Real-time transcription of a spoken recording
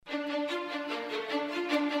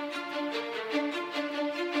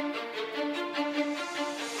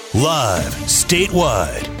Live,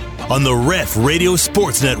 statewide, on the Ref Radio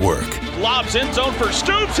Sports Network. Lobs end zone for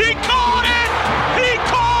Stoops. He caught it! He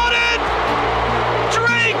caught it!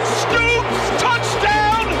 Drake Stoops,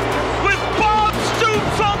 touchdown with Bob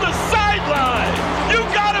Stoops on the sideline. You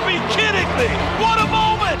gotta be kidding me. What a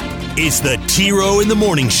moment. It's the T-Row in the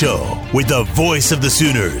Morning Show with the voice of the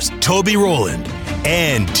Sooners, Toby Rowland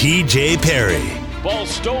and TJ Perry. Ball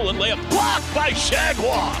stolen, layup blocked by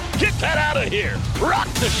Shagwah. Get that out of here. Rock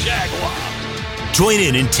the Shagwah. Join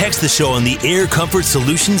in and text the show on the Air Comfort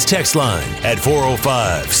Solutions text line at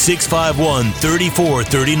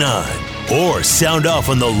 405-651-3439. Or sound off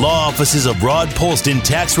on the law offices of Rod Polston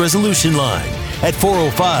Tax Resolution line at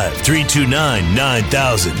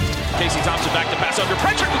 405-329-9000. Casey Thompson back to pass under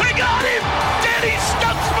pressure. They got him! Danny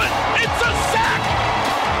Stutzman! It's a sack!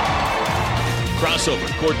 Crossover,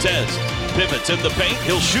 Cortez pivots in the paint.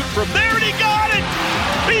 He'll shoot from there, and he got it!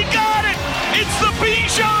 He got it! It's the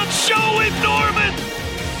Bijan Show in Norman!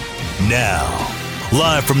 Now,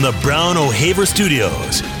 live from the Brown O'Haver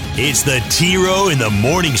Studios, it's the T-Row in the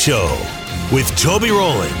Morning Show with Toby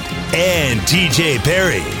Rowland and TJ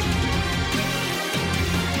Perry.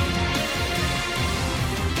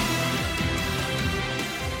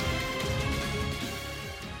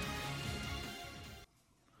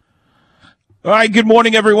 All right, good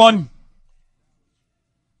morning, everyone.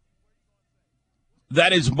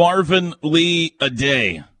 That is Marvin Lee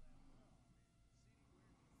Aday.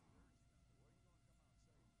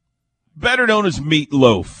 Better known as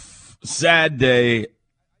Meatloaf. Sad day.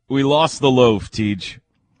 We lost the loaf, Teej.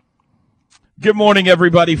 Good morning,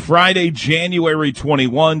 everybody. Friday, January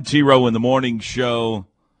 21, T-Row in the Morning Show.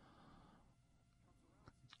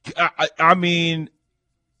 I mean,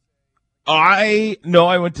 I know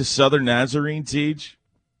I went to Southern Nazarene, Teej,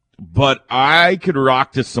 but I could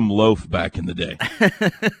rock to some loaf back in the day.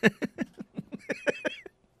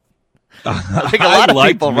 I think a lot of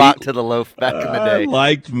people rock to the loaf back in the day. I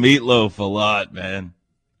liked Meatloaf a lot, man.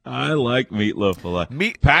 I like Meatloaf a lot.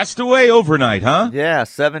 Passed away overnight, huh? Yeah,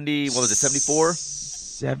 70, what was it, 74?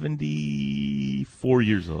 74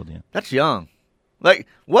 years old, yeah. That's young. Like,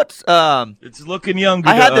 what's it's looking younger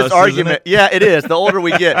I had to this us, argument. isn't it? Yeah, it is. The older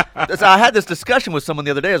we get. So I had this discussion with someone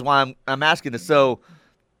the other day, is why I'm asking this. So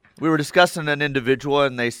we were discussing an individual,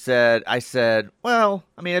 and I said, well,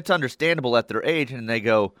 I mean, it's understandable at their age. And they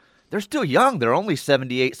go, they're still young. They're only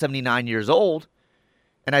 78, 79 years old.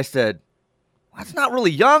 And I said, that's not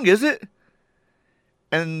really young, is it?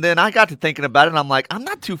 And then I got to thinking about it, and I'm like, I'm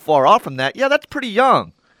not too far off from that. Yeah, that's pretty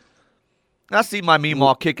young. I see my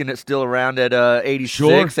Meemaw kicking it still around at 86,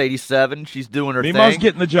 Sure. 87. She's doing her Meemaw's thing.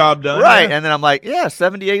 getting the job done. Right, Yeah. and then I'm like, yeah,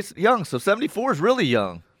 78's young, so 74 is really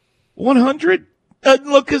young. 100 doesn't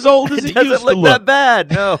look as old as it, It doesn't used look to look. that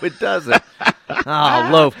bad. No, it doesn't. Oh,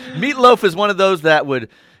 loaf. Meatloaf is one of those that would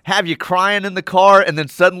have you crying in the car, and then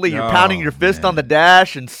suddenly you're pounding your fist on the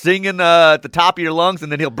dash and singing at the top of your lungs,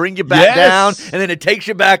 and then he'll bring you back down, and then it takes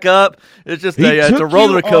you back up. It's just it's a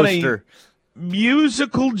roller coaster.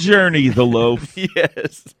 Musical journey, the loaf.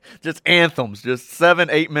 Yes, just anthems, just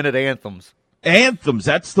 7-8 minute anthems. Anthems,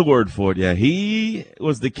 that's the word for it. Yeah, he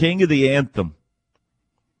was the king of the anthem.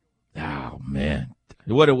 Oh man,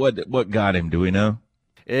 what got him? Do we know?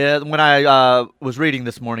 Yeah, when I was reading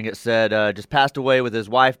this morning, it said just passed away with his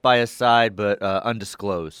wife by his side, but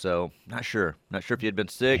undisclosed. So not sure. Not sure if he had been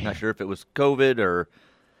sick. Not sure if it was COVID or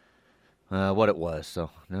what it was.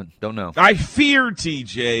 So don't know. I fear,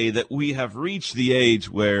 TJ, that we have reached the age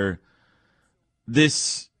where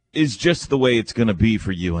this is just the way it's going to be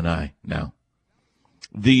for you and I now.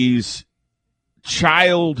 These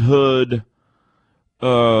childhood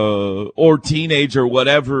or teenage or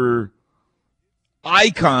whatever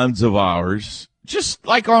icons of ours, just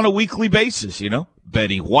like on a weekly basis, you know?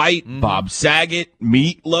 Betty White, Bob Saget,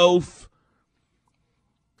 Meatloaf.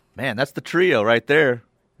 Man, that's the trio right there.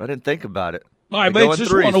 I didn't think about it. All right, but it's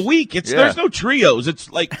just one a week. There's no trios.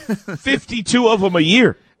 It's like 52 of them a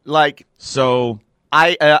year. Like, so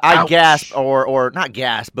I gasp or not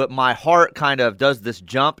gasp, but my heart kind of does this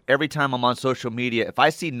jump every time I'm on social media. If I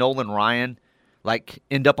see Nolan Ryan like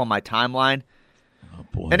end up on my timeline, oh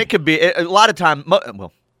boy. And it could be a lot of time.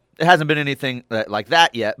 Well, it hasn't been anything like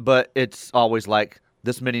that yet, but it's always like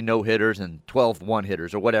this many no-hitters and 12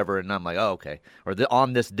 one-hitters or whatever, and I'm like, oh, okay. Or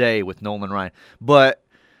on this day with Nolan Ryan. But,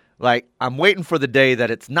 like, I'm waiting for the day that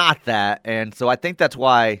it's not that, and so I think that's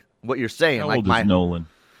why what you're saying. How like old is Nolan?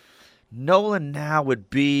 Nolan now would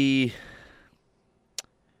be,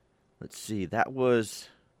 let's see, that was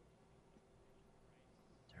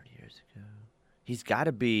 30 years ago. He's got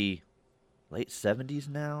to be late 70s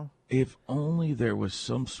now. If only there was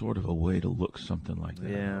some sort of a way to look something like that.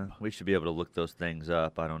 Yeah, up. we should be able to look those things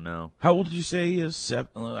up. I don't know. How old did you say he is? I'm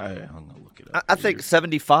going to look it up. I think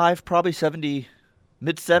 75, probably 70,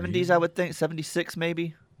 mid-70s, I would think. 76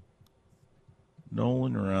 maybe.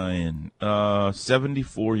 Nolan Ryan,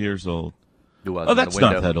 74 years old. Oh, that's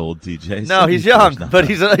not that old, TJ. No, he's young, but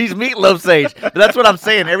he's Meatloaf's age. But that's what I'm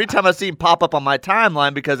saying. Every time I see him pop up on my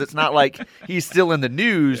timeline, because it's not like he's still in the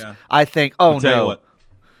news, I think, oh, I'll tell no. you what.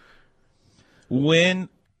 When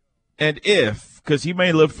and if, because he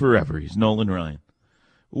may live forever, he's Nolan Ryan.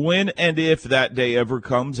 When and if that day ever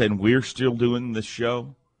comes and we're still doing this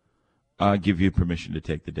show, I'll give you permission to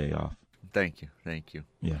take the day off. Thank you. Thank you.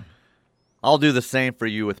 Yeah. I'll do the same for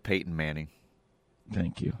you with Peyton Manning.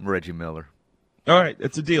 Thank you. Reggie Miller. All right,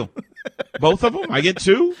 that's a deal. Both of them? I get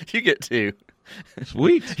two? You get two.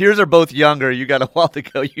 Sweet. Yours are both younger. You got a while to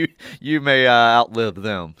go. You may outlive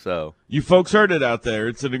them. So you folks heard it out there.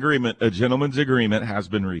 It's an agreement. A gentleman's agreement has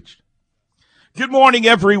been reached. Good morning,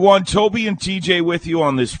 everyone. Toby and TJ with you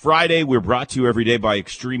on this Friday. We're brought to you every day by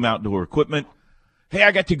Extreme Outdoor Equipment. Hey,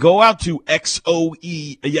 I got to go out to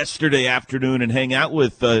XOE yesterday afternoon and hang out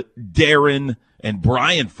with Darren and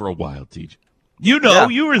Brian for a while, TJ. You know,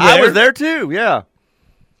 you were there. I was there too, yeah.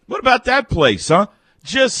 What about that place, huh?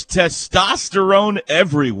 Just testosterone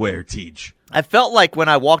everywhere, Teach. I felt like when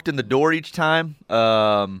I walked in the door each time,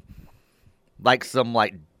 like some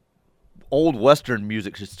old Western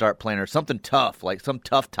music should start playing or something tough, like some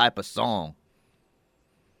tough type of song.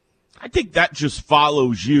 I think that just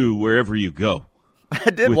follows you wherever you go. I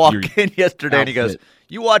did walk in yesterday and he goes,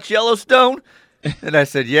 "You watch Yellowstone?" And I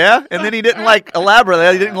said, "Yeah." And then he didn't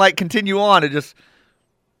elaborate. He didn't continue on. He just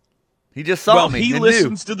saw me. Well, he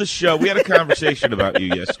listens to the show. We had a conversation about you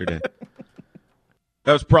yesterday.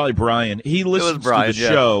 That was probably Brian. He listens to the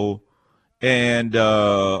show, and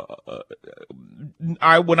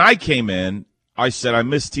when I came in, I said I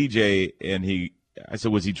miss TJ, and I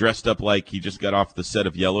said, was he dressed up like he just got off the set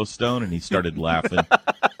of Yellowstone? And he started laughing.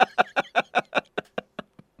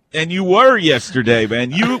 And you were yesterday,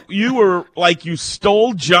 man. You were like you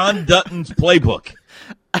stole John Dutton's playbook.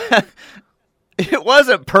 It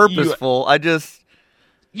wasn't purposeful.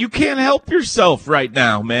 You can't help yourself right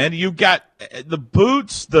now, man. You got the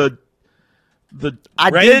boots, the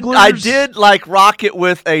Wranglers. I did rock it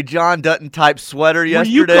with a John Dutton type sweater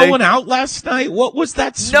yesterday. Were you going out last night? What was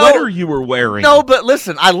that sweater you were wearing? No, but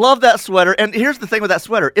listen, I love that sweater. And here's the thing with that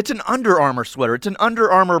sweater. It's an Under Armour sweater. It's an Under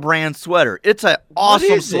Armour brand sweater. It's an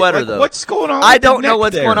awesome sweater, though. What's going on I don't know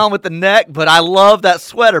what's going on with the neck, but I love that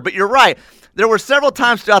sweater. But you're right. There were several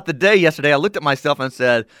times throughout the day yesterday I looked at myself and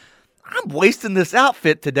said, I'm wasting this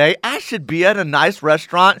outfit today. I should be at a nice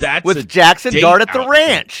restaurant with Jackson Dart at the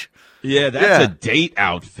ranch. Yeah, that's a date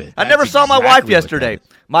outfit. I never saw my wife yesterday.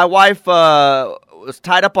 My wife was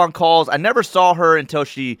tied up on calls. I never saw her until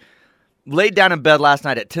she laid down in bed last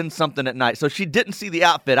night at 10-something at night. So she didn't see the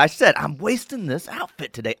outfit. I said, I'm wasting this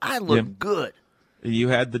outfit today. I look good. You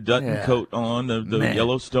had the Dutton coat on, the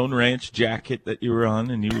Yellowstone Ranch jacket that you were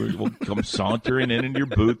on, and you were come sauntering in your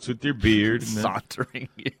boots with your beard. And sauntering.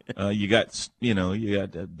 You got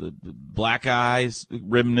the black eyes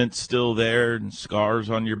remnants still there and scars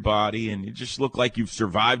on your body, and you just look like you've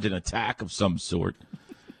survived an attack of some sort.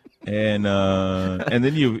 And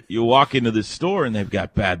then you walk into this store, and they've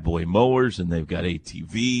got bad boy mowers, and they've got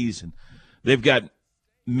ATVs, and they've got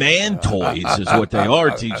man toys is what they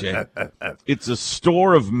are, TJ. It's a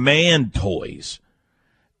store of man toys.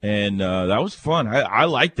 And that was fun. I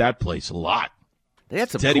liked that place a lot. They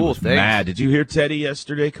had some Teddy cool was things. mad. Did you hear Teddy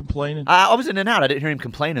yesterday complaining? I was in and out. I didn't hear him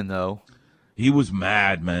complaining, though. He was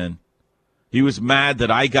mad, man. He was mad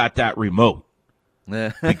that I got that remote.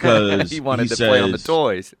 Because he wanted to play on the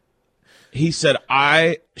toys. He said,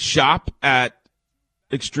 I shop at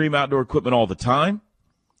Extreme Outdoor Equipment all the time.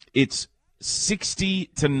 It's 60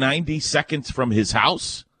 to 90 seconds from his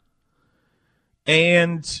house.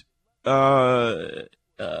 And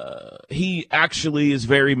he actually is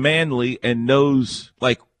very manly and knows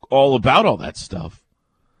all about all that stuff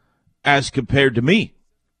as compared to me.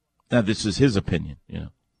 Now, this is his opinion,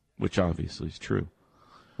 which obviously is true.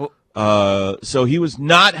 Well, so he was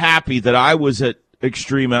not happy that I was at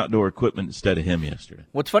Extreme Outdoor Equipment instead of him yesterday.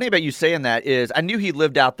 What's funny about you saying that is I knew he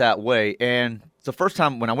lived out that way, and it's the first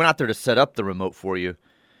time when I went out there to set up the remote for you,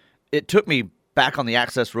 it took me back on the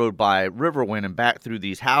access road by Riverwind and back through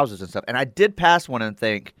these houses and stuff. And I did pass one and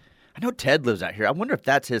think, I know Ted lives out here. I wonder if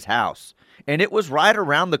that's his house. And it was right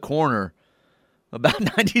around the corner,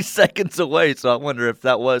 about 90 seconds away. So I wonder if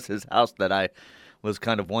that was his house that I was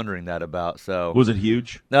kind of wondering that about. So Was it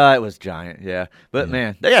huge? No, it was giant, yeah. But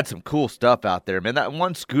man, they had some cool stuff out there, man. That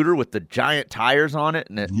one scooter with the giant tires on it,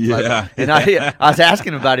 and I was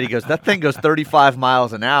asking him about it. He goes, "That thing goes 35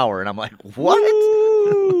 miles an hour," and I'm like, "What?"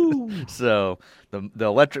 So the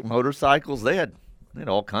electric motorcycles, they had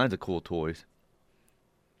all kinds of cool toys.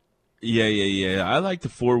 Yeah. I like the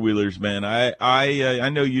 4-wheelers, man. I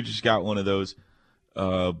know you just got one of those,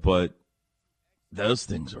 but those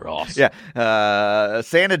things are awesome. Yeah,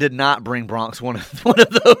 Santa did not bring Bronx one of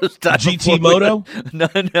those type GT of Moto? No.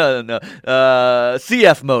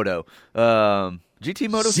 CF Moto. GT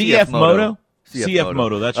Moto. CF Moto. CF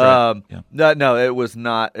Moto. That's right. No, it was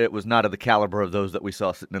not. It was not of the caliber of those that we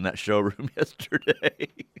saw sitting in that showroom yesterday.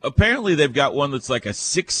 Apparently, they've got one that's like a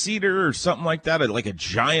 6-seater or something like that, like a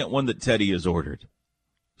giant one that Teddy has ordered.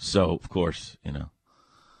 So, of course,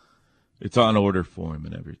 it's on order for him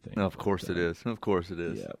and everything. Of course it is. Of course it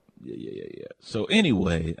is. Yeah. So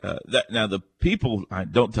anyway, now the people,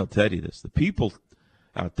 don't tell Teddy this, the people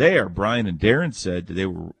out there, Brian and Darren said they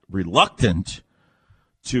were reluctant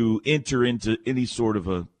to enter into any sort of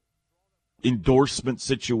a endorsement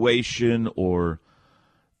situation or,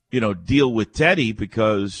 deal with Teddy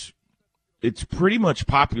because it's pretty much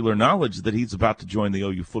popular knowledge that he's about to join the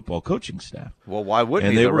OU football coaching staff. Well, why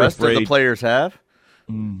wouldn't he? The rest of the players have.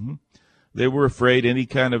 Mm-hmm. They were afraid any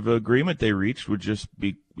kind of agreement they reached would just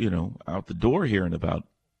be, out the door here in about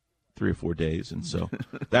 3 or 4 days. And so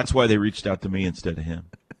that's why they reached out to me instead of him.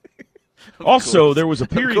 Also, there was a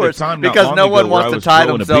period of time because no one wants to tie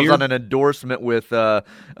themselves on an endorsement with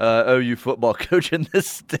OU football coach in this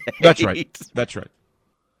state. That's right.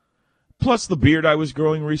 Plus, the beard I was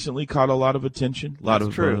growing recently caught a lot of attention. A lot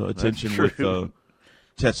of attention with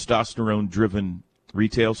testosterone-driven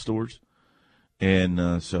retail stores.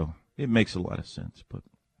 And so it makes a lot of sense. But,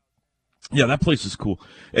 yeah, that place is cool.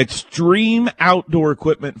 Extreme outdoor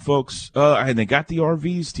equipment, folks. And they got the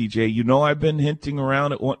RVs, TJ. I've been hinting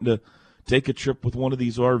around at wanting to take a trip with one of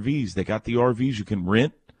these RVs. They got the RVs you can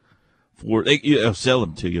rent they'll sell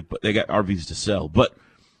them to you, but they got RVs to sell. But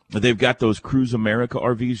they've got those Cruise America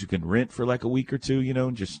RVs you can rent for like a week or two,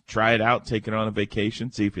 and just try it out, take it on a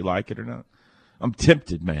vacation, see if you like it or not. I'm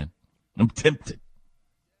tempted, man. I'm tempted.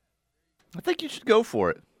 I think you should go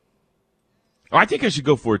for it. I think I should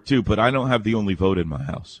go for it too, but I don't have the only vote in my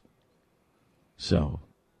house. So.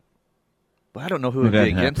 Well, I don't know who would be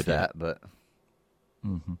against that, but.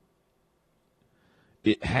 Mm-hmm.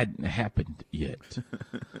 It hadn't happened yet.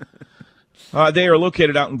 They are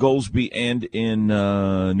located out in Goldsby and in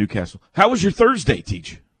Newcastle. How was your Thursday,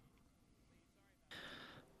 Teach?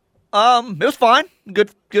 It was fine. Good.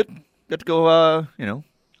 Got to go, A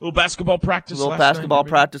little basketball practice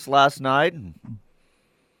last night.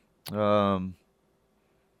 Running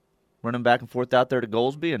back and forth out there to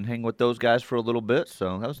Goldsby and hang with those guys for a little bit.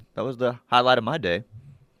 So that was the highlight of my day.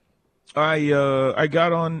 I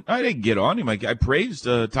got on. I didn't get on him. I praised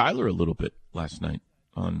Tyler a little bit last night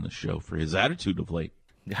on the show for his attitude of late.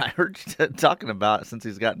 I heard you talking about since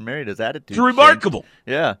he's gotten married, his attitude. It's remarkable.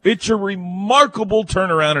 Yeah. It's a remarkable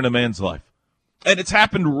turnaround in a man's life. And it's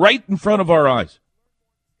happened right in front of our eyes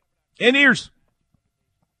and ears.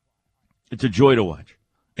 It's a joy to watch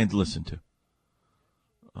and to listen to.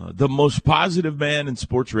 The most positive man in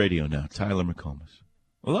sports radio now, Tyler McComas.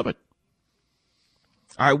 I love it.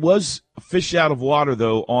 I was a fish out of water,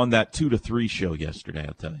 though, on that 2 to 3 show yesterday,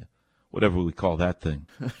 I'll tell you. Whatever we call that thing.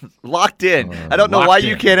 Locked in. I don't know why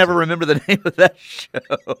you can't ever remember the name of that show.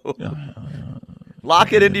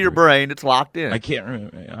 Lock it into your brain. It's locked in. I can't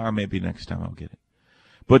remember. Maybe next time I'll get it.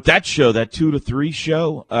 But that show, that 2 to 3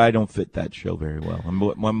 show, I don't fit that show very well.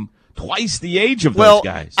 I'm twice the age of those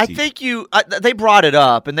guys. I think they brought it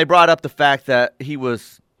up, and they brought up the fact that he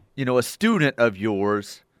was, a student of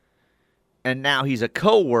yours. And now he's a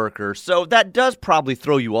coworker, so that does probably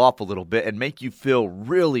throw you off a little bit and make you feel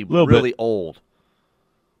really old.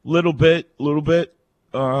 Little bit.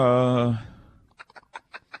 I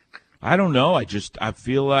don't know. I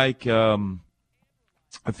feel like I'm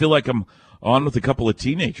on with a couple of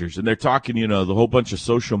teenagers, and they're talking, the whole bunch of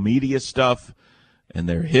social media stuff, and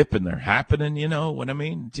they're hip and they're happening. You know what I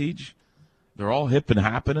mean, Teach? They're all hip and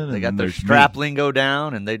happening. They got their strap lingo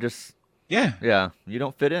down, and they just. Yeah, you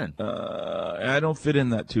don't fit in. I don't fit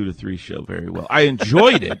in that 2 to 3 show very well. I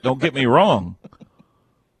enjoyed it. Don't get me wrong.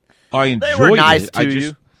 I enjoyed it. They were nice to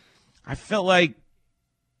you. I felt like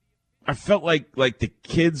the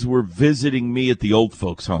kids were visiting me at the old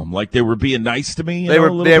folks' home. Like they were being nice to me. They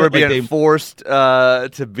were being forced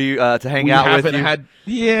to hang out with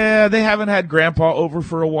you. They haven't had Grandpa over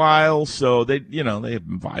for a while, so they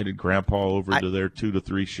invited Grandpa over to their 2 to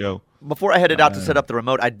 3 show. before I headed out to set up the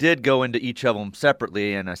remote, I did go into each of them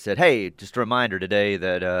separately, and I said, hey, just a reminder today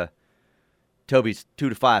that Toby's 2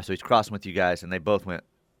 to 5, so he's crossing with you guys. And they both went,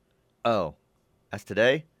 oh, that's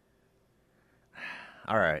today?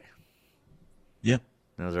 All right. Yeah.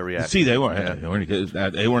 That was their reaction. See, they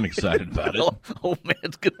weren't excited about it. Old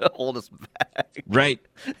man's going to hold us back. Right.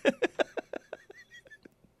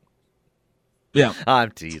 Yeah.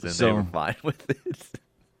 I'm teasing. So, they were fine with it.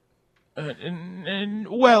 I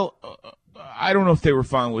don't know if they were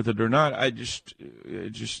fine with it or not.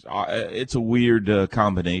 It's a weird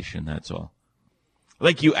combination, that's all.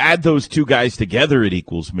 Like, you add those two guys together, it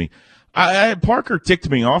equals me. Parker ticked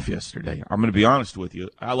me off yesterday. I'm going to be honest with you.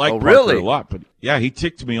 I like Parker a lot, but yeah, he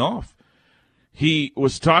ticked me off. He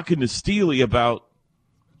was talking to Steely about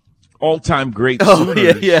all-time great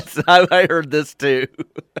Sooners. Yes, I heard this too.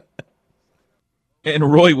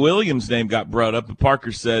 And Roy Williams' name got brought up, and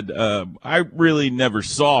Parker said, I really never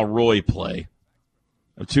saw Roy play.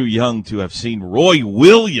 I'm too young to have seen Roy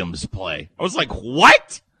Williams play. I was like,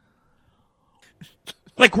 what?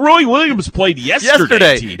 Like, Roy Williams played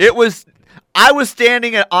yesterday. I was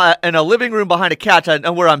standing in a living room behind a couch. I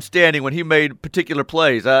know where I'm standing when he made particular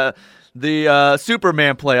plays. The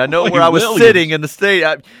Superman play. I know where I was sitting in the state.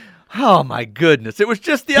 Oh, my goodness. It was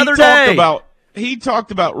just the other day. He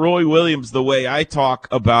talked about Roy Williams the way I talk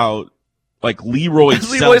about, like, Leroy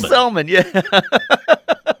Selman, yeah.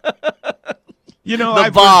 You know,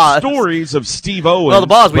 I've heard stories of Steve Owens,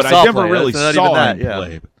 but I never really saw him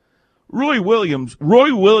play. Roy Williams,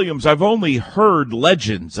 I've only heard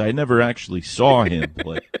legends. I never actually saw him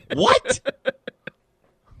play. What?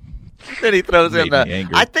 Then he throws in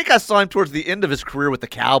I think I saw him towards the end of his career with the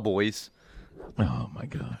Cowboys. Oh, my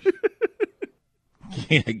gosh.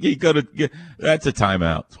 That's a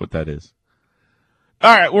timeout. That's what that is.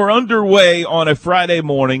 All right, we're underway on a Friday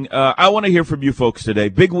morning. I want to hear from you folks today.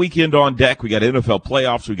 Big weekend on deck. We got NFL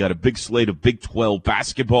playoffs. We got a big slate of Big 12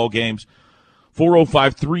 basketball games.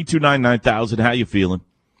 405-329-9000. How you feeling?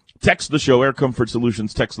 Text the show, Air Comfort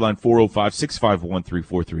Solutions. Text line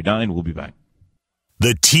 405-651-3439. We'll be back.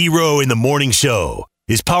 The T-Row in the Morning Show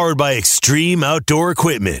is powered by Extreme Outdoor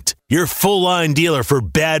Equipment, your full-line dealer for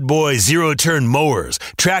bad boy zero-turn mowers,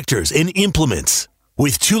 tractors, and implements.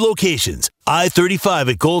 With 2 locations,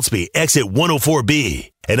 I-35 at Goldsby, exit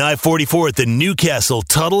 104B, and I-44 at the Newcastle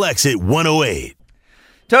Tuttle, exit 108.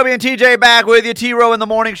 Toby and TJ back with you. T-Row in the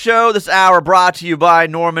Morning Show. This hour brought to you by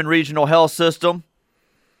Norman Regional Health System.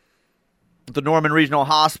 The Norman Regional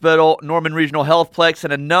Hospital, Norman Regional Healthplex,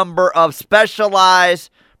 and a number of specialized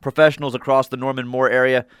professionals across the Norman-Moore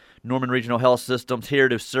area. Norman Regional Health System's here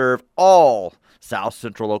to serve all South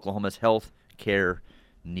Central Oklahoma's health care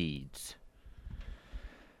needs.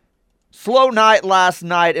 Slow night last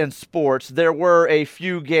night in sports. There were a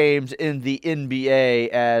few games in the NBA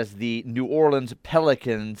as the New Orleans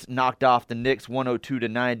Pelicans knocked off the Knicks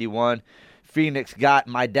 102-91. Phoenix got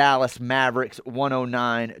my Dallas Mavericks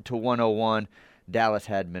 109-101. Dallas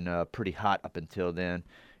had been pretty hot up until then.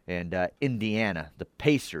 And Indiana, the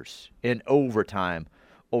Pacers, in overtime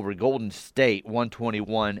over Golden State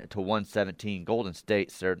 121-117. Golden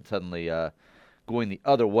State suddenly going the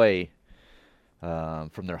other way.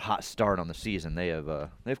 From their hot start on the season,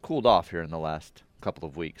 they've cooled off here in the last couple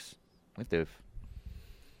of weeks. I think they've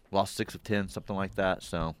lost 6 of 10, something like that.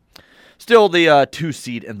 So, still the 2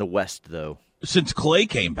 seed in the West, though. Since Clay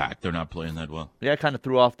came back, they're not playing that well. Yeah, kind of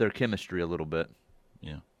threw off their chemistry a little bit.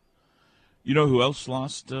 Yeah. You know who else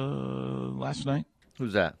lost last night?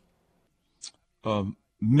 Who's that?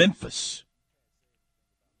 Memphis.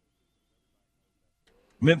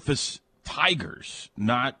 Memphis Tigers,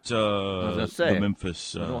 not the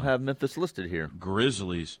Memphis. I don't have Memphis listed here.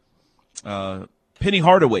 Grizzlies. Penny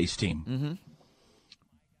Hardaway's team. Mm-hmm.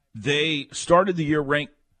 They started the year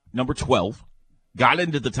ranked number 12, got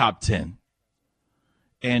into the top 10,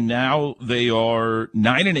 and now they are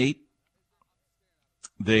 9-8.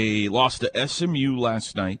 They lost to SMU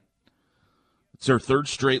last night. It's their 3rd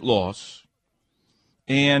straight loss.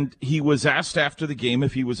 And he was asked after the game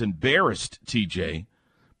if he was embarrassed, TJ,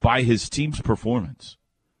 by his team's performance.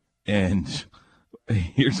 And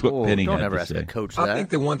here's what Penny had to say. Don't ever ask a coach that. I think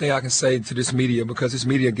the one thing I can say to this media, because this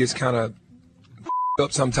media gets kind of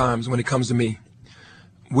up sometimes when it comes to me,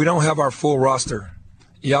 we don't have our full roster.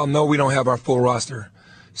 Y'all know we don't have our full roster.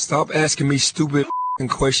 Stop asking me stupid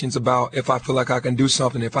questions about if I feel like I can do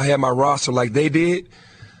something. If I had my roster like they did,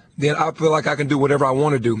 then I feel like I can do whatever I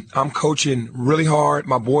want to do. I'm coaching really hard.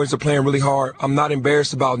 My boys are playing really hard. I'm not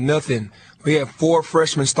embarrassed about nothing. We have 4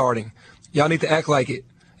 freshmen starting. Y'all need to act like it.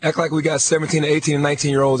 Act like we got 17, 18, and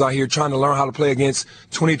 19-year-olds out here trying to learn how to play against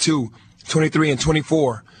 22, 23, and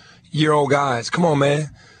 24-year-old guys. Come on, man.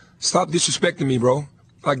 Stop disrespecting me, bro.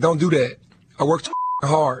 Like, don't do that. I work too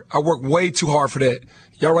hard. I work way too hard for that.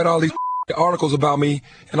 Y'all write all these articles about me,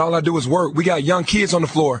 and all I do is work. We got young kids on the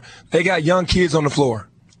floor. They got young kids on the floor.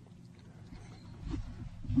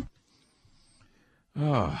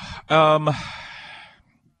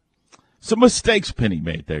 Some mistakes Penny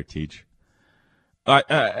made there, Teach.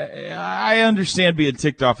 I understand being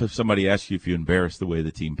ticked off if somebody asks you if you embarrassed the way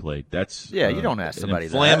the team played. That's you don't ask somebody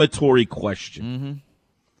an inflammatory question. Mm-hmm.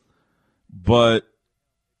 But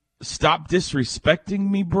stop disrespecting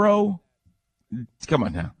me, bro. Come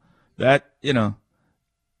on now. That,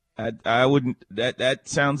 I wouldn't. That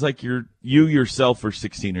sounds like you yourself are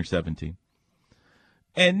 16 or 17.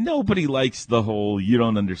 And nobody likes the whole "you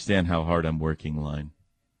don't understand how hard I'm working" line.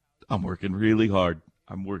 I'm working really hard.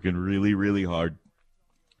 I'm working really, really hard.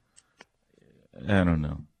 I don't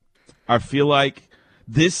know. I feel like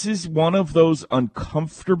this is one of those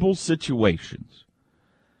uncomfortable situations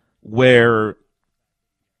where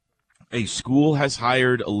a school has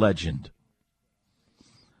hired a legend,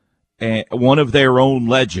 and one of their own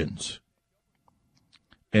legends,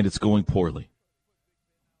 and it's going poorly.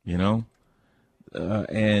 And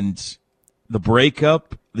the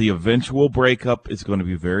breakup, the eventual breakup, is going to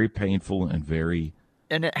be very painful and very.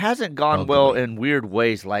 And it hasn't gone well in weird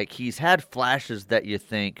ways. Like, he's had flashes that you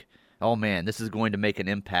think, oh, man, this is going to make an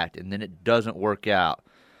impact, and then it doesn't work out.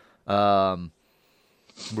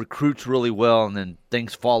 Recruits really well, and then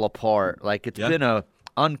things fall apart. Like, it's been a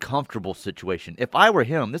uncomfortable situation. If I were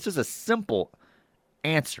him, this is a simple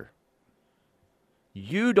answer.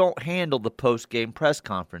 You don't handle the post-game press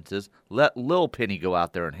conferences. Let Lil Penny go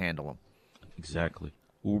out there and handle them. Exactly.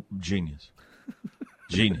 Genius.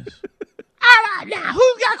 Genius. All right, now,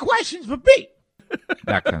 who's got questions for me?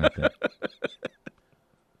 That kind of thing.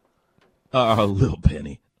 Lil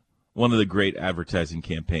Penny. One of the great advertising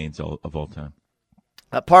campaigns of all time.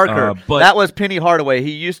 Parker, that was Penny Hardaway.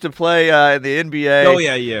 He used to play in the NBA. Oh,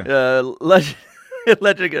 yeah.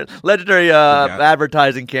 Legendary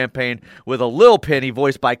advertising campaign with a Lil Penny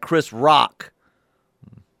voiced by Chris Rock.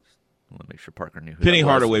 I want to make sure Parker knew who Penny that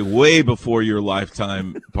was. Hardaway, way before your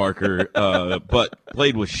lifetime, Parker, but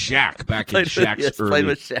played with Shaq back in Shaq's early. Played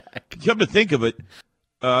with Shaq. Come to think of it,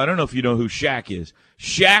 I don't know if you know who Shaq is.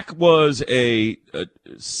 Shaq was a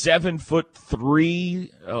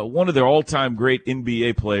 7'3", one of their all-time great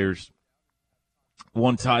NBA players.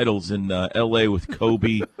 Won titles in L.A. with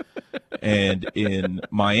Kobe and in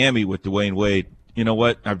Miami with Dwayne Wade. You know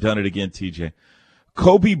what? I've done it again, TJ.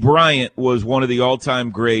 Kobe Bryant was one of the all-time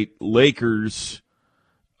great Lakers.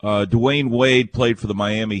 Dwayne Wade played for the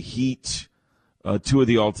Miami Heat. Two of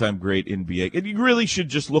the all-time great NBA. And you really should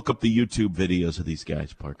just look up the YouTube videos of these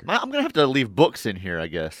guys, Parker. I'm going to have to leave books in here, I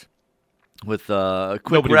guess, with quick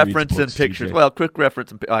Nobody reference reads books, and pictures. TJ. Well, quick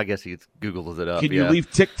reference and I guess he Googles it up. Can you leave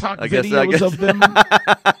TikTok I guess. videos of them?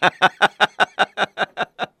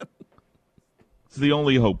 It's the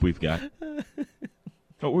only hope we've got.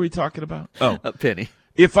 What were we talking about? Oh, Penny.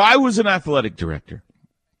 If I was an athletic director,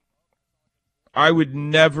 I would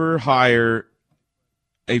never hire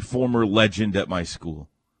a former legend at my school.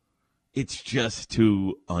 It's just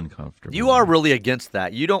too uncomfortable. You are really against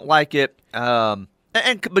that. You don't like it, and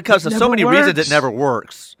because of so many reasons, it never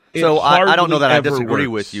works. So I don't know that I disagree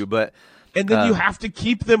with you, but and then you have to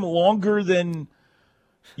keep them longer than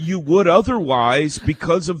you would otherwise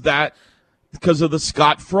because of that, because of the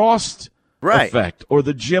Scott Frost effect, or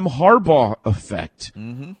the Jim Harbaugh effect,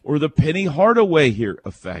 or the Penny Hardaway here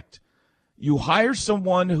effect. You hire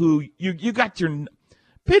someone who you got your.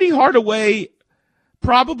 Penny Hardaway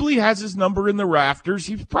probably has his number in the rafters.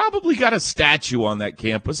 He's probably got a statue on that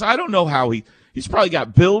campus. I don't know how he's probably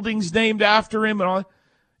got buildings named after him and all.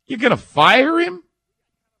 You're going to fire him?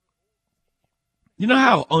 You know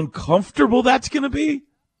how uncomfortable that's going to be?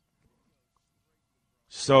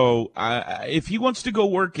 So if he wants to go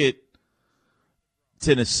work at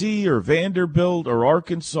Tennessee or Vanderbilt or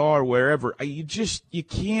Arkansas or wherever, you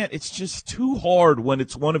can't. It's just too hard when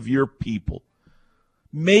it's one of your people.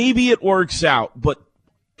 Maybe it works out, but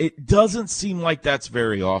it doesn't seem like that's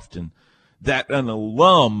very often that an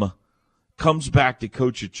alum comes back to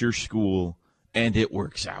coach at your school and it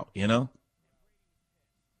works out, you know?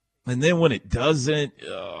 And then when it doesn't,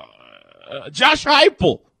 Josh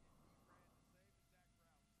Heupel.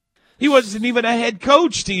 He wasn't even a head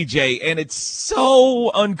coach, TJ, and it's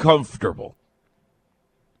so uncomfortable.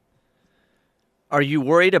 Are you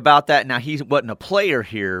worried about that? Now, he wasn't a player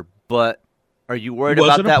here, but are you worried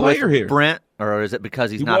about that with Brent, or is it because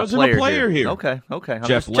he's not a player here? He wasn't a player here. Okay. I'm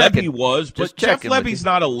Jeff Lebby was, but Jeff Lebby's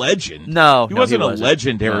not a legend. No, he wasn't a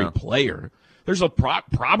legendary player. There's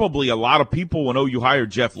probably a lot of people when OU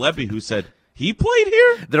hired Jeff Lebby who said, He played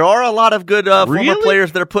here? There are a lot of good former Really?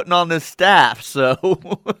 players that are putting on this staff, so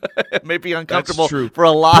it may be uncomfortable true. for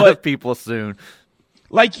a lot But- of people soon.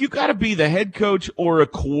 Like, you got to be the head coach or a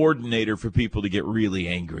coordinator for people to get really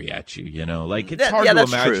angry at you, you know? Like, it's hard to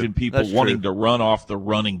that's imagine true. people That's wanting true. to run off the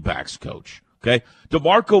running backs coach, okay?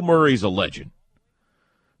 DeMarco Murray's a legend.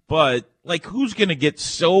 But, like, who's going to get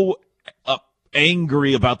so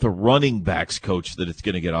angry about the running backs coach that it's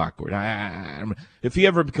going to get awkward? If he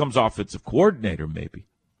ever becomes offensive coordinator, maybe.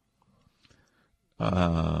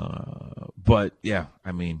 But, yeah,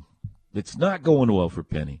 I mean, it's not going well for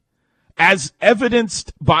Penny. As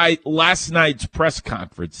evidenced by last night's press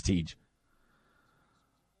conference, Tej.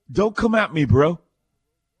 Don't come at me, bro.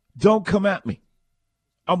 Don't come at me.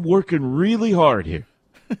 I'm working really hard here.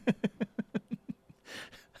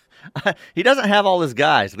 He doesn't have all his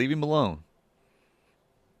guys. Leave him alone.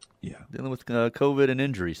 Yeah. Dealing with COVID and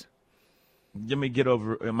injuries. Let me get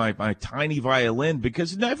over my tiny violin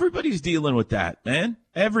because everybody's dealing with that, man.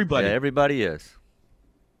 Everybody. Yeah, everybody is.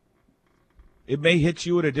 It may hit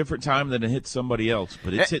you at a different time than it hits somebody else,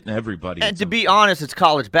 but it's hitting everybody. And to be honest, it's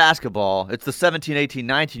college basketball. It's the 17, 18,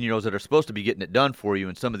 19-year-olds that are supposed to be getting it done for you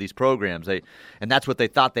in some of these programs. And that's what they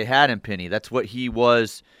thought they had in Penny. That's what he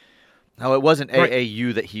was. No, it wasn't Right.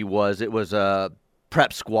 AAU that he was. It was a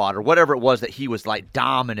prep squad or whatever it was that he was like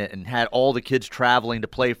dominant and had all the kids traveling to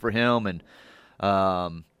play for him. And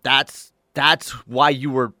that's why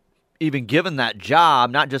you were even given that job,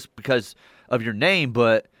 not just because of your name,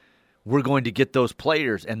 but we're going to get those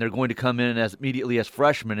players, and they're going to come in as immediately as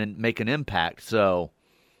freshmen and make an impact. So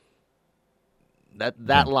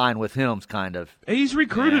that line with him's kind of He's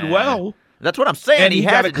recruited well. That's what I'm saying. And he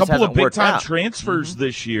got has a it, just couple of hasn't worked big-time out. transfers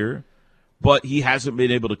this year, but he hasn't been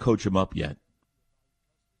able to coach them up yet.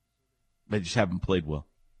 They just haven't played well.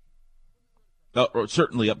 Or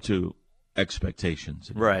certainly up to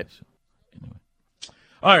expectations. Right. So, anyway.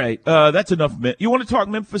 All right, that's enough. You want to talk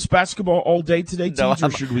Memphis basketball all day today, No, Tej,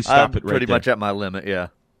 or should we stop I'm it right pretty there? much at my limit, yeah.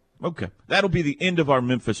 Okay. That'll be the end of our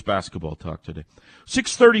Memphis basketball talk today.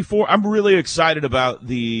 6:34. I'm really excited about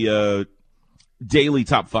the daily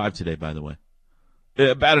top 5 today, by the way.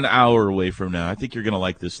 About an hour away from now. I think you're going to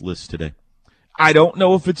like this list today. I don't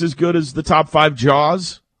know if it's as good as the top 5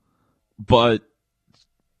 Jaws, but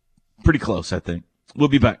pretty close, I think. We'll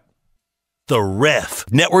be back. The Ref.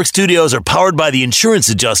 Network studios are powered by the insurance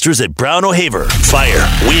adjusters at Brown O'Haver. Fire,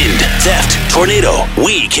 wind, theft, tornado.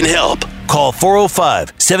 We can help. Call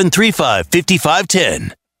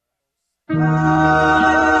 405-735-5510.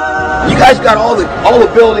 You guys got all the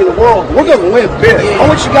ability in the world. We're going to win big. I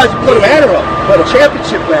want you guys to put a banner up for the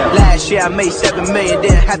championship banner. Last year I made $7 million,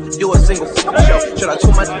 didn't have to do a single show. Should I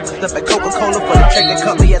told my stuff at Coca-Cola for the check that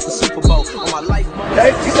cut me at the Super Bowl? On my life, Okay?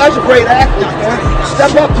 You guys are great athletes, man.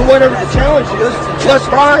 Step up to whatever the challenge is. Let's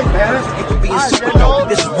ride, man. it could be a Super Bowl.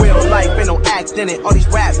 This is real life, ain't no act in it. All these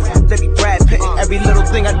raps, they be Brad Pitt. Every little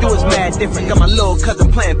thing I do is mad different. Got my little cousin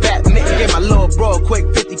playing Batman. Gave my little bro a quick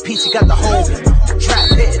 50 piece. He got the whole trap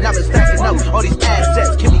hitting. I've been stacking up all these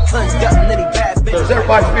assets. Can be conducting any bad bitch. Is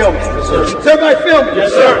everybody filming? Yes, sir. Is everybody filming?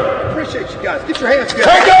 Yes, sir. Appreciate you guys. Get your hands together.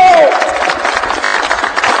 Hey, go!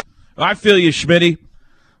 I feel you, Schmitty.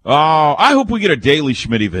 Oh, I hope we get a daily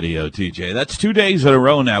Schmitty video, TJ. That's 2 days in a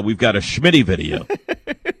row now. We've got a Schmitty video.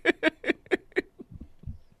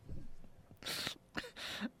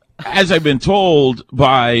 As I've been told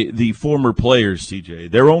by the former players, TJ,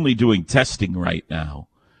 they're only doing testing right now.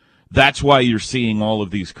 That's why you're seeing all of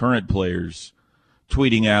these current players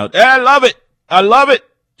tweeting out, I love it. I love it.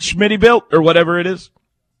 Schmitty built, or whatever it is.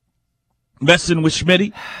 Messing with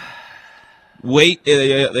Schmitty. Wait,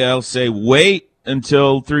 they'll say, wait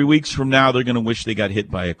until 3 weeks from now. They're going to wish they got hit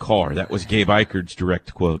by a car. That was Gabe Eichert's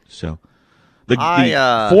direct quote. So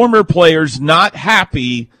the former players not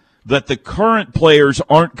happy that the current players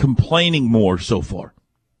aren't complaining more so far.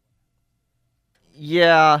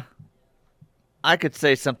 Yeah. I could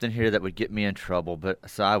say something here that would get me in trouble, but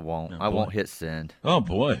so I won't. I won't hit send. Oh,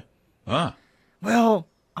 boy. Ah. Well,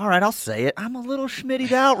 all right, I'll say it. I'm a little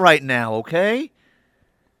schmittied out right now, okay?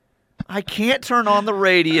 I can't turn on the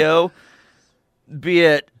radio, be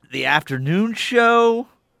it the afternoon show,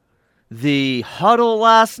 the huddle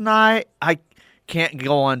last night. I can't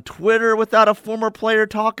go on Twitter without a former player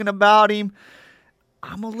talking about him.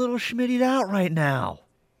 I'm a little schmittied out right now.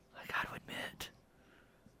 I got to admit.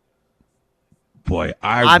 Boy,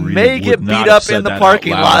 I really may get would beat not up have said in the that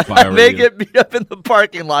parking out loud lot. if I I were may you. get beat up in the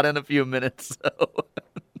parking lot in a few minutes. So.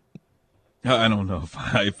 I don't know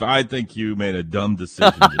if I think you made a dumb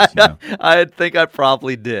decision just now. I think I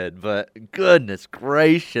probably did, but goodness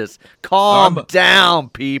gracious. Calm down,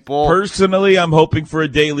 people. Personally, I'm hoping for a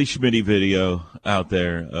Daily Schmitty video out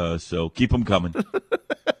there, so keep them coming.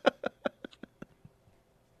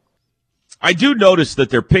 I do notice that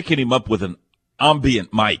they're picking him up with an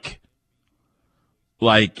ambient mic.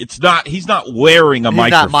 Like, he's not wearing a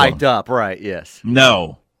microphone. He's not mic'd up, right, yes.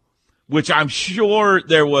 No. Which I'm sure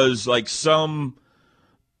there was like some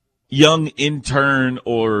young intern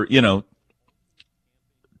or,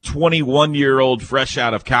 21-year-old fresh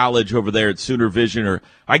out of college over there at Sooner Vision, or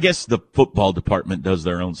I guess the football department does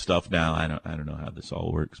their own stuff now. I don't know how this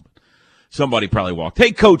all works. But somebody probably walked,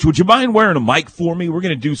 "Hey, Coach, would you mind wearing a mic for me? We're going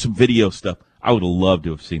to do some video stuff." I would have loved to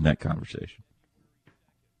have seen that conversation.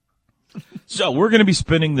 So we're going to be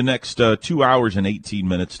spending the next 2 hours and 18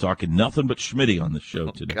 minutes talking nothing but Schmitty on the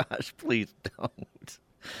show today. Gosh, please don't.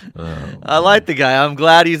 I like the guy. I'm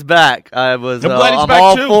glad he's back. I'm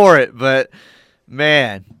all too. for it, but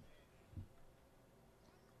man,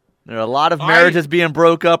 there are a lot of marriages being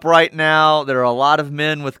broke up right now. There are a lot of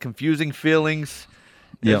men with confusing feelings.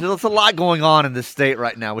 Yep. There's a lot going on in this state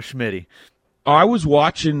right now with Schmitty. I was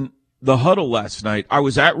watching the huddle last night. I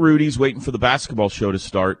was at Rudy's waiting for the basketball show to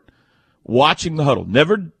start, watching the huddle.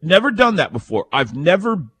 Never done that before. I've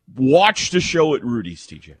never watched a show at Rudy's,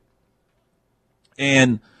 TJ.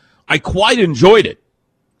 And I quite enjoyed it.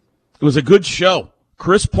 It was a good show.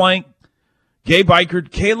 Chris Plank, Gabe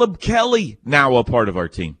Eichert, Caleb Kelly, now a part of our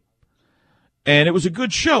team. And it was a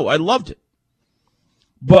good show. I loved it.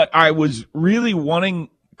 But I was really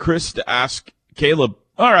wanting Chris to ask Caleb,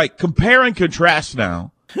 all right, compare and contrast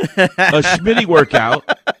now a Schmitty workout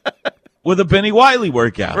with a Benny Wiley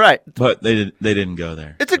workout. Right. But they didn't go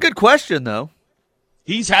there. It's a good question, though.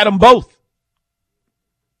 He's had them both.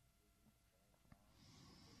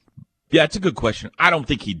 Yeah, it's a good question. I don't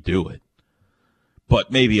think he'd do it.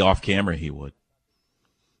 But maybe off camera he would.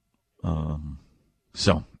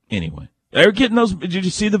 So, anyway. They're getting those. Did you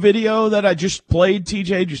see the video that I just played, TJ?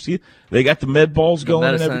 Did you see it? They got the med balls going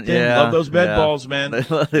and everything. Yeah, love those med balls, man. They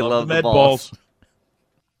love the med balls.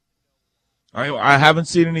 I haven't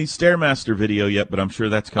seen any Stairmaster video yet, but I'm sure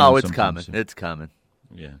that's coming. Oh, it's sometime coming. soon. It's coming.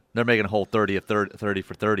 Yeah. They're making a whole 30 for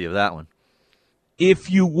 30 of that one. If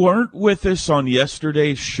you weren't with us on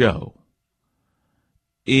yesterday's show,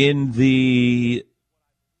 in the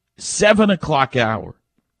 7 o'clock hour,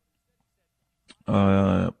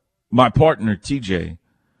 my partner, TJ,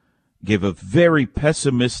 gave a very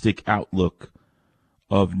pessimistic outlook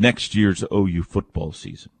of next year's OU football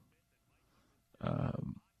season.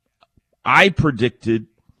 I predicted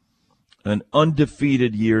an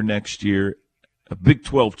undefeated year next year, a Big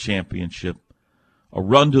 12 championship, a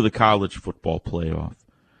run to the college football playoff,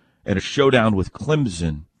 and a showdown with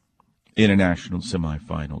Clemson in a national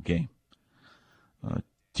semifinal game.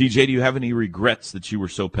 TJ, do you have any regrets that you were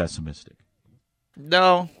so pessimistic?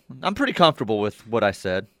 No, I'm pretty comfortable with what I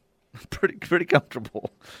said. Pretty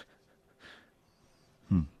comfortable.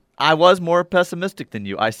 I was more pessimistic than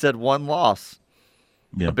you. I said one loss,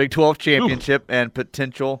 a Big 12 championship, and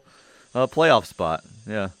potential playoff spot.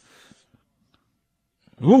 Yeah.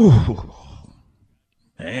 Ooh,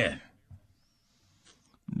 man,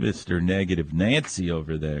 Mr. Negative Nancy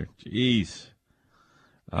over there. Jeez.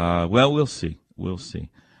 Well, we'll see. We'll see.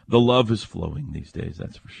 The love is flowing these days,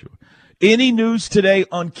 that's for sure. Any news today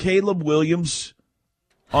on Caleb Williams,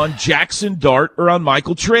 on Jackson Dart, or on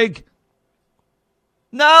Michael Trigg?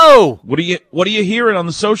 No. What are you hearing on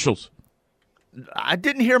the socials? I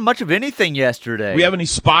didn't hear much of anything yesterday. We have any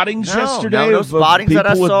spottings yesterday? No of spottings people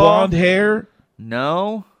that I with saw. blonde hair?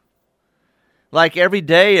 No. Like every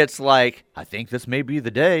day, it's like, I think this may be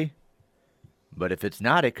the day. But if it's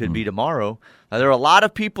not, it could be tomorrow. Now, there are a lot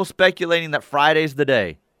of people speculating that Friday's the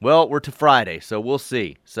day. Well, we're to Friday, so we'll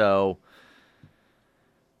see. So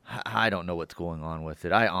I don't know what's going on with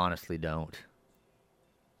it. I honestly don't.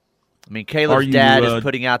 I mean, Caleb's dad is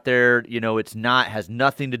putting out there, has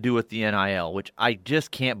nothing to do with the NIL, which I just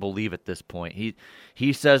can't believe at this point.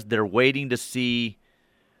 He says they're waiting to see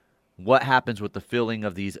what happens with the filling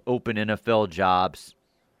of these open NFL jobs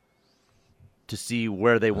to see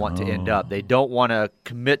where they want to end up. They don't want to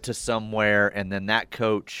commit to somewhere and then that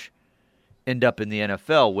coach end up in the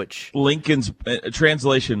NFL, which Lincoln's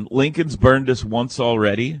translation, Lincoln's burned us once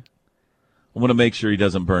already. I want to make sure he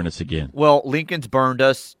doesn't burn us again. Well, Lincoln's burned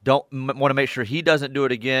us. Want to make sure he doesn't do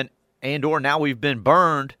it again. And or now we've been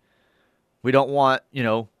burned. We don't want,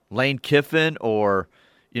 Lane Kiffin or,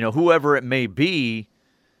 whoever it may be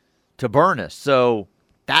to burn us. So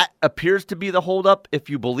that appears to be the holdup if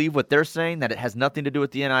you believe what they're saying, that it has nothing to do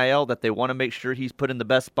with the NIL, that they want to make sure he's put in the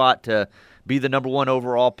best spot to be the number 1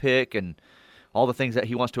 overall pick and all the things that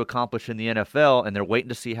he wants to accomplish in the NFL, and they're waiting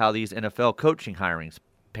to see how these NFL coaching hirings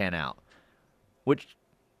pan out, which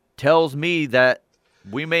tells me that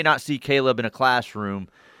we may not see Caleb in a classroom.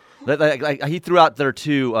 Like he threw out there,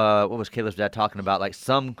 too, what was Caleb's dad talking about? Like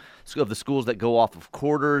some of the schools that go off of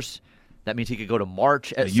quarters, that means he could go to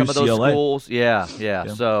March at some of those schools. Yeah.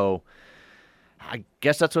 So I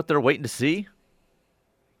guess that's what they're waiting to see.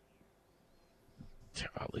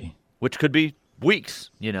 Golly. Which could be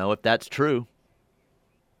weeks, if that's true.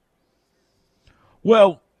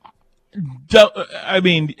 Well,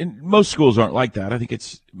 most schools aren't like that. I think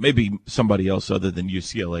it's maybe somebody else other than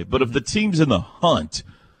UCLA. But if the team's in the hunt,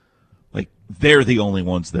 like they're the only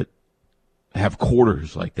ones that have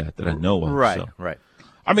quarters like that I know of. Right, so. right.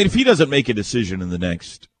 I mean, if he doesn't make a decision in the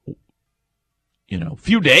next,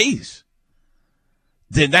 few days,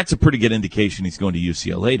 then that's a pretty good indication he's going to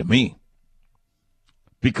UCLA to me.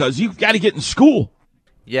 Because you've got to get in school.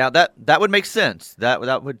 Yeah, that would make sense. That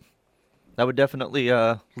would definitely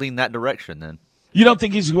lean that direction then. You don't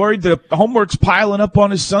think he's worried that homework's piling up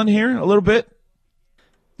on his son here a little bit?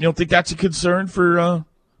 You don't think that's a concern for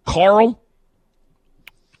Carl?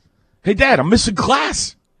 Hey, Dad, I'm missing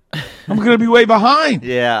class. I'm going to be way behind.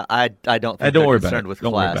 Yeah, I don't think don't they're worry concerned about it. with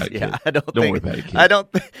Don't class. worry about it, Yeah, kid. I don't Don't think. worry about it, kid. I don't.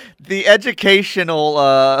 The educational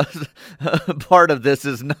part of this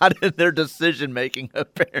is not in their decision making.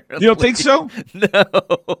 Apparently, You don't think so? No.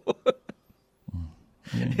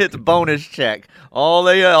 It's bonus check. All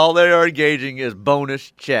they are engaging is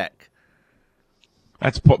bonus check.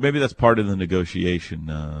 Maybe that's part of the negotiation.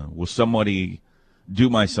 Will somebody do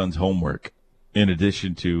my son's homework in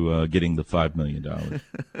addition to getting the $5 million?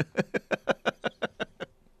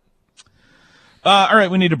 All right,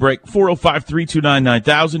 we need a break.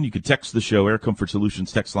 405-329-9000. You can text the show. Air Comfort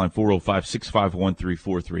Solutions text line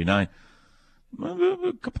 405-651-3439.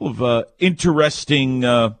 A couple of interesting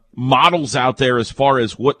models out there as far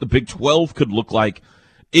as what the Big 12 could look like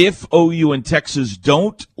if OU and Texas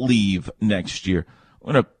don't leave next year.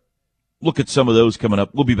 I'm going to look at some of those coming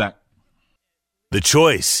up. We'll be back. The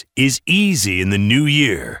choice is easy in the new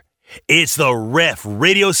year. It's the Ref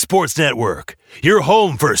Radio Sports Network, your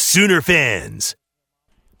home for Sooner fans.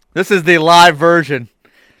 This is the live version.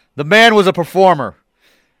 The man was a performer.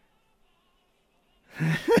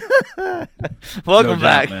 Welcome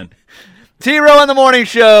back. Man. T-Row in the morning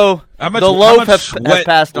show. How much has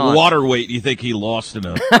passed on. Water weight do you think he lost in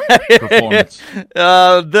a performance?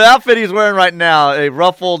 The outfit he's wearing right now, a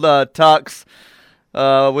ruffled tux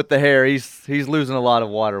with the hair, he's losing a lot of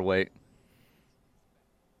water weight.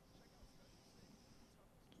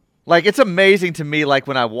 Like, it's amazing to me, like,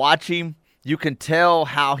 when I watch him, you can tell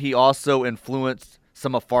how he also influenced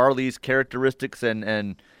some of Farley's characteristics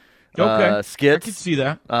and skits. I can see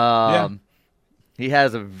that. He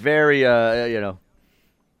has a very,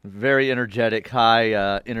 very energetic,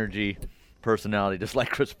 high energy personality, just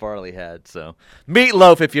like Chris Farley had. So,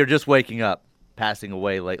 Meatloaf, if you're just waking up, passing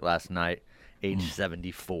away late last night, age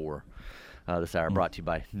 74. This hour brought to you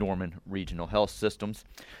by Norman Regional Health Systems.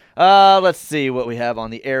 Let's see what we have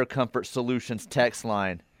on the Air Comfort Solutions text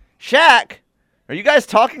line. Shaq, are you guys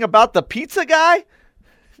talking about the pizza guy?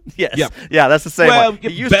 Yes. Yep. Yeah, that's the same one. He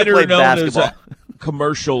used to play basketball. As a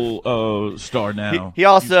commercial star now. He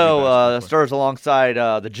also stars alongside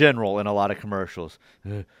the General in a lot of commercials.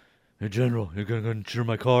 Hey, General, you're going to insure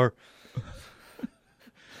my car?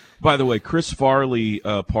 By the way, Chris Farley,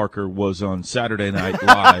 Parker, was on Saturday Night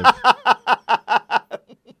Live.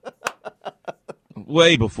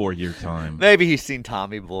 Way before your time. Maybe he's seen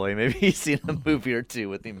Tommy Boy. Maybe he's seen a movie or two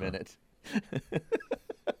with him in it.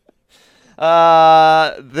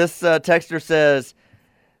 This texter says,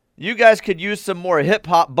 you guys could use some more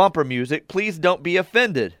hip-hop bumper music. Please don't be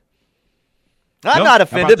offended. I'm not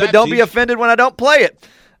offended, but don't be offended when I don't play it.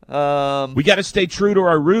 We got to stay true to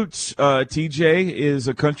our roots. TJ is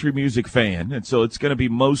a country music fan, and so it's going to be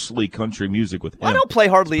mostly country music with him. I don't play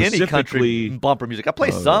hardly any country bumper music. I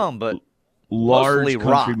play some, but large mostly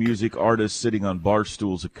country rock. Music artists sitting on bar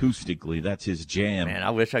stools acoustically. That's his jam. Man, I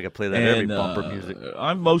wish I could play that every bumper music.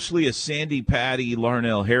 I'm mostly a Sandy Patty,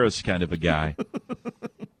 Larnell Harris kind of a guy.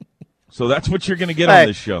 So that's what you're going to get on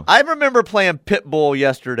this show. I remember playing Pitbull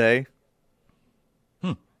yesterday.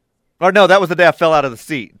 Or no, that was the day I fell out of the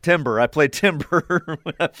seat. Timber. I played Timber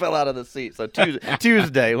when I fell out of the seat. So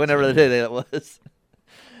Tuesday, whenever the day that was.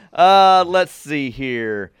 Let's see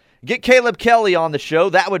here. Get Caleb Kelly on the show.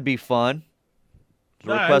 That would be fun.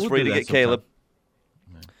 Request for you to get Caleb.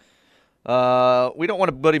 We don't want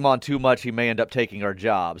to put him on too much. He may end up taking our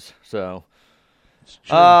jobs. So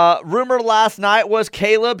Rumor last night was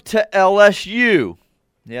Caleb to LSU.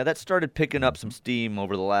 Yeah, that started picking up some steam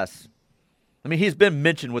over the last. I mean, he's been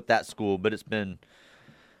mentioned with that school, but it's been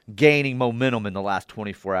gaining momentum in the last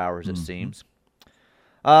 24 hours, it seems.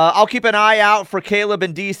 I'll keep an eye out for Caleb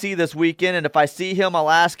in D.C. this weekend, and if I see him,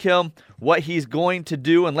 I'll ask him what he's going to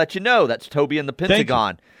do and let you know. That's Toby in the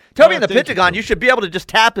Pentagon. Toby in the Pentagon, you should be able to just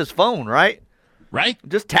tap his phone, right? Right.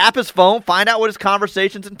 Just tap his phone, find out what his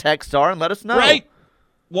conversations and texts are, and let us know. Right.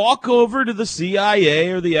 Walk over to the CIA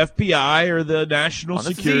or the FBI or the National this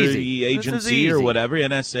is Security easy. Agency or whatever,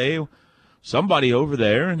 NSA, somebody over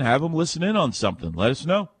there, and have them listen in on something. Let us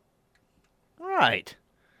know. Right.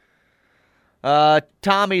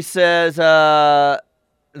 Tommy says the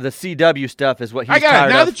CW stuff is what he's tired of.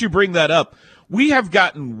 Now that you bring that up, we have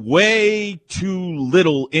gotten way too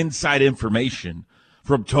little inside information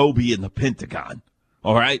from Toby in the Pentagon.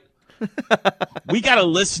 All right? We got a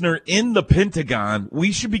listener in the Pentagon.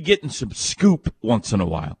 We should be getting some scoop once in a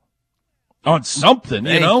while on something,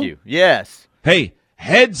 you know? Thank you. Yes. Hey,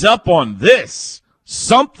 heads up on this.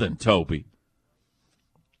 Something, Toby.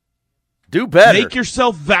 Do better. Make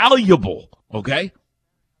yourself valuable, okay?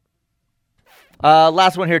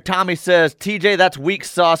 Last one here. Tommy says, TJ, that's weak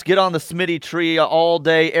sauce. Get on the Smitty tree all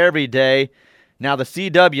day, every day. Now the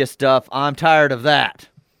CW stuff, I'm tired of that.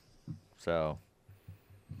 So...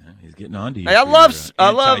 He's getting on to you. Hey, I love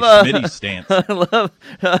Schmitty stance. I love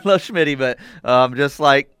Schmitty, but just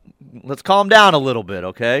like, let's calm down a little bit,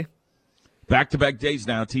 okay? Back-to-back days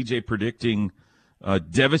now. TJ predicting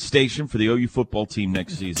devastation for the OU football team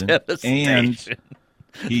next season. Devastation.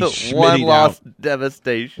 And he's one loss out.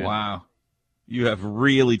 devastation. Wow. You have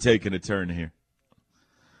really taken a turn here.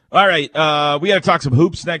 All right. We got to talk some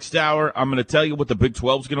hoops next hour. I'm going to tell you what the Big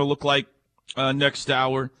 12 is going to look like next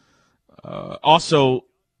hour. Also,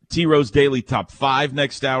 T-Rose Daily Top 5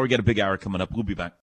 next hour. We got a big hour coming up. We'll be back.